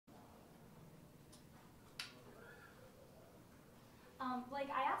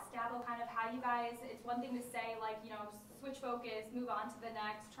I asked Dabo kind of how you guys, it's one thing to say, switch focus, move on to the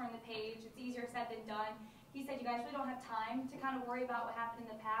next, turn the page. It's easier said than done. He said you guys really don't have time to kind of worry about what happened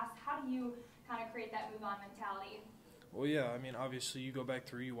in the past. How do you kind of create that move on mentality? Well, yeah, I mean, obviously you go back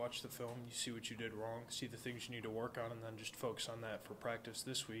through, you watch the film, you see what you did wrong, see the things you need to work on, and then just focus on that for practice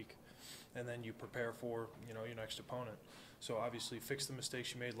this week. And then you prepare for, your next opponent. So obviously fix the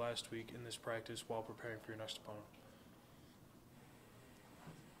mistakes you made last week in this practice while preparing for your next opponent.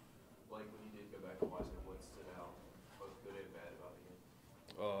 Like when you did go back and watch it, what stood out, both good and bad about the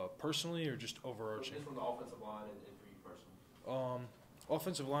game? Personally or just overarching? Just from the offensive line and for you personally.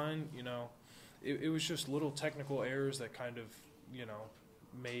 Offensive line, it was just little technical errors that kind of,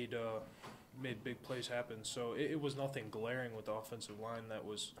 made big plays happen. So it was nothing glaring with the offensive line that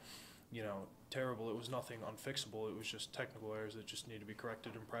was, terrible. It was nothing unfixable. It was just technical errors that just need to be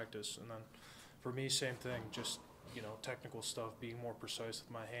corrected in practice. And then for me, same thing, just, technical stuff, being more precise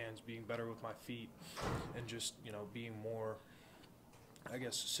with my hands, being better with my feet, and just, being more, I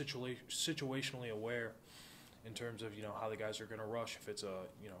guess, situationally aware in terms of, how the guys are going to rush, if it's a,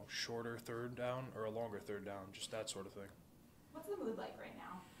 shorter third down or a longer third down, just that sort of thing. What's the mood like right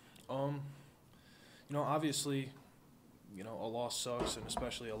now? Obviously, a loss sucks, and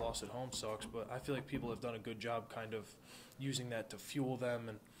especially a loss at home sucks, but I feel like people have done a good job kind of using that to fuel them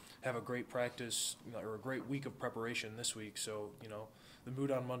and have a great practice, or a great week of preparation this week. So, the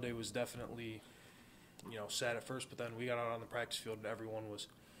mood on Monday was definitely, sad at first, but then we got out on the practice field and everyone was,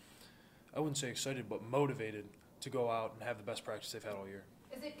 I wouldn't say excited, but motivated to go out and have the best practice they've had all year.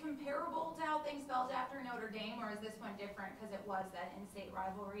 Is it comparable to how things felt after Notre Dame, or is this one different because it was that in-state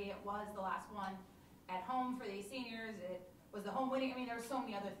rivalry? It was the last one at home for these seniors. It was the home winning. I mean, there were so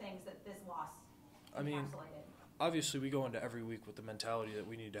many other things that this loss encapsulated. Obviously, we go into every week with the mentality that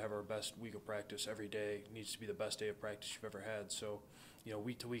we need to have our best week of practice. Every day needs to be the best day of practice you've ever had. So,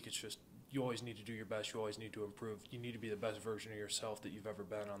 week to week, it's just you always need to do your best. You always need to improve. You need to be the best version of yourself that you've ever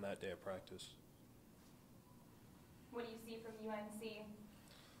been on that day of practice. What do you see from UNC?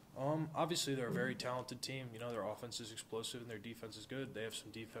 Obviously, they're a very talented team. Their offense is explosive and their defense is good. They have some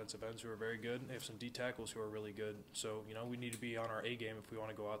defensive ends who are very good. They have some D tackles who are really good. So, we need to be on our A game if we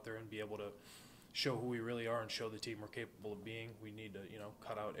want to go out there and be able to show who we really are and show the team we're capable of being. We need to,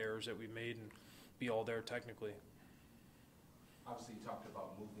 cut out errors that we made and be all there technically. Obviously, you talked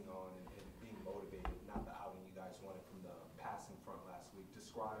about moving on and being motivated, not the outing you guys wanted from the passing front last week.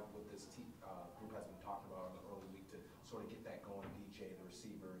 Describe what this group has been talking about in the early week to sort of get that going, DJ, the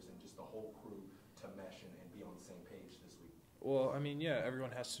receivers, and just the whole crew to mesh and be on the same page this week. Well,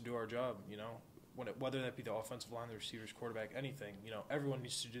 everyone has to do our job, whether that be the offensive line, the receivers, quarterback, anything, everyone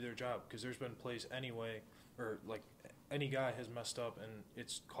needs to do their job because there's been plays anyway, or like any guy has messed up and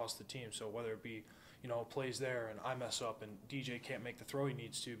it's cost the team. So whether it be, plays there and I mess up and DJ can't make the throw he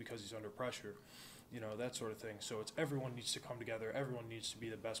needs to because he's under pressure, that sort of thing. So it's everyone needs to come together. Everyone needs to be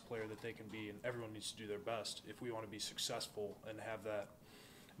the best player that they can be, and everyone needs to do their best if we want to be successful and have that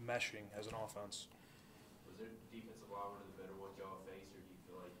meshing as an offense. Was there defensive line one of the better ones y'all faced, or do you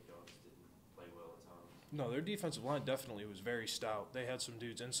feel like y'all just didn't play well at times? No, their defensive line definitely was very stout. They had some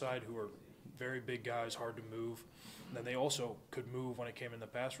dudes inside who were very big guys, hard to move. And then they also could move when it came in the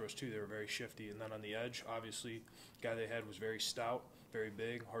pass rush, too. They were very shifty. And then on the edge, obviously, the guy they had was very stout, very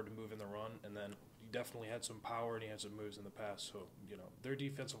big, hard to move in the run. And then he definitely had some power and he had some moves in the pass. So, their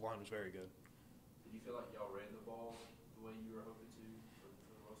defensive line was very good. Did you feel like y'all ran the ball the way you were hoping to for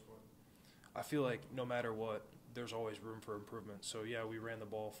the most part? I feel like no matter what, there's always room for improvement. So, yeah, we ran the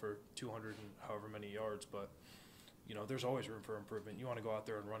ball for 200 and however many yards, but there's always room for improvement. You want to go out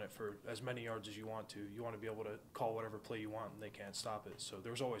there and run it for as many yards as you want to. You want to be able to call whatever play you want, and they can't stop it. So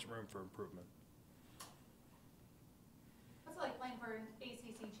there's always room for improvement. What's it like playing for an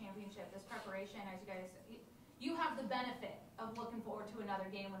ACC Championship, this preparation, as you have the benefit of looking forward to another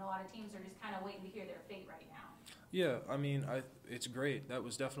game when a lot of teams are just kind of waiting to hear their fate right now? Yeah, it's great. That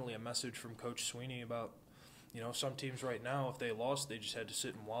was definitely a message from Coach Sweeney about, some teams right now, if they lost, they just had to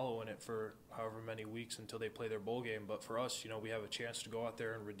sit and wallow in it for however many weeks until they play their bowl game. But for us, we have a chance to go out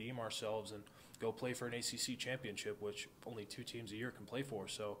there and redeem ourselves and go play for an ACC championship, which only 2 teams a year can play for.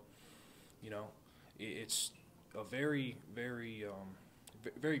 So, it's a very, very,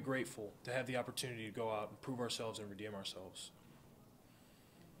 very grateful to have the opportunity to go out and prove ourselves and redeem ourselves.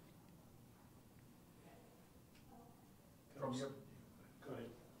 Coach, go ahead.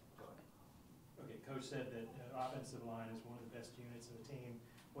 Okay, Coach said that offensive line is one of the best units in the team.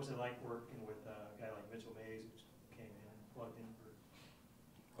 What's it like working with a guy like Mitchell Mays, who came in and plugged in for?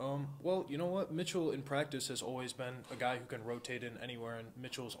 Well, you know what? Mitchell in practice has always been a guy who can rotate in anywhere, and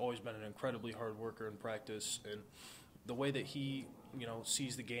Mitchell's always been an incredibly hard worker in practice. And the way that he,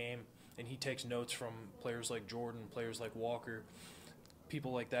 sees the game, and he takes notes from players like Jordan, players like Walker,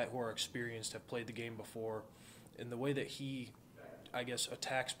 people like that who are experienced, have played the game before, and the way that he, I guess,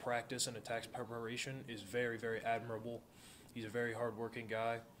 attacks practice and attacks preparation is very, very admirable. He's a very hardworking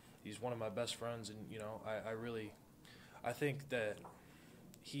guy. He's one of my best friends, and I think that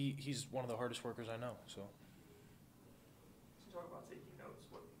he's one of the hardest workers I know. So. You talk about taking notes.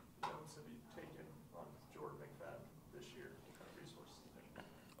 What notes have you taken on Jordan McFadden this year? What kind of resources have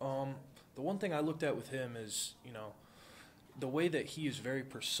you taken? The one thing I looked at with him is, the way that he is very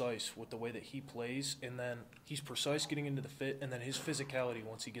precise with the way that he plays, and then he's precise getting into the fit, and then his physicality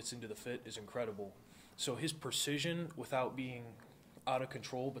once he gets into the fit is incredible. So his precision without being out of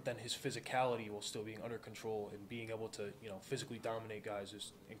control, but then his physicality while still being under control and being able to, physically dominate guys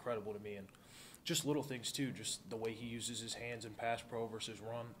is incredible to me. And just little things too, just the way he uses his hands in pass pro versus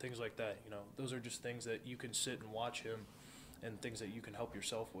run, things like that. Those are just things that you can sit and watch him, and things that you can help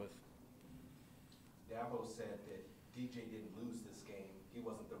yourself with. Dabo said that DJ didn't lose this game. He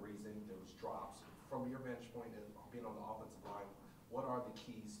wasn't the reason. There was drops. From your vantage point and being on the offensive line, what are the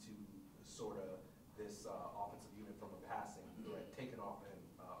keys to sort of this offensive unit from a passing threat taken off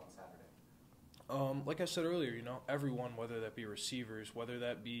on Saturday? Like I said earlier, everyone, whether that be receivers, whether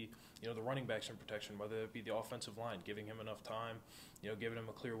that be, the running backs in protection, whether that be the offensive line, giving him enough time, giving him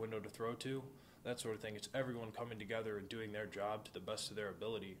a clear window to throw to, that sort of thing. It's everyone coming together and doing their job to the best of their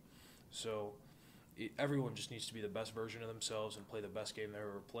ability. So everyone just needs to be the best version of themselves and play the best game they've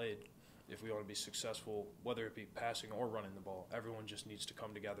ever played if we want to be successful, whether it be passing or running the ball. Everyone just needs to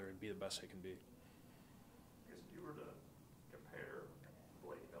come together and be the best they can be. I guess if you were to compare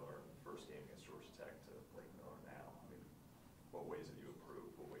Blake Miller in the first game against Georgia Tech to Blake Miller now, what ways have you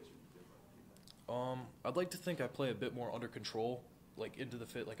improved? What ways are you different, do you think? I'd like to think I play a bit more under control, like into the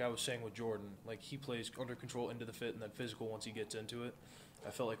fit, like I was saying with Jordan. Like he plays under control into the fit and then physical once he gets into it. I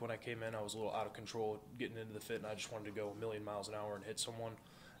felt like when I came in, I was a little out of control getting into the fit, and I just wanted to go a million miles an hour and hit someone.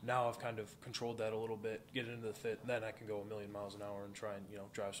 Now I've kind of controlled that a little bit, get into the fit, and then I can go a million miles an hour and try and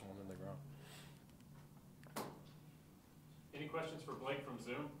drive someone in the ground. Any questions for Blake from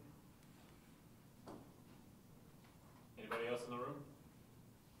Zoom? Anybody else in the room?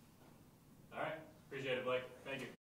 All right, appreciate it, Blake. Thank you.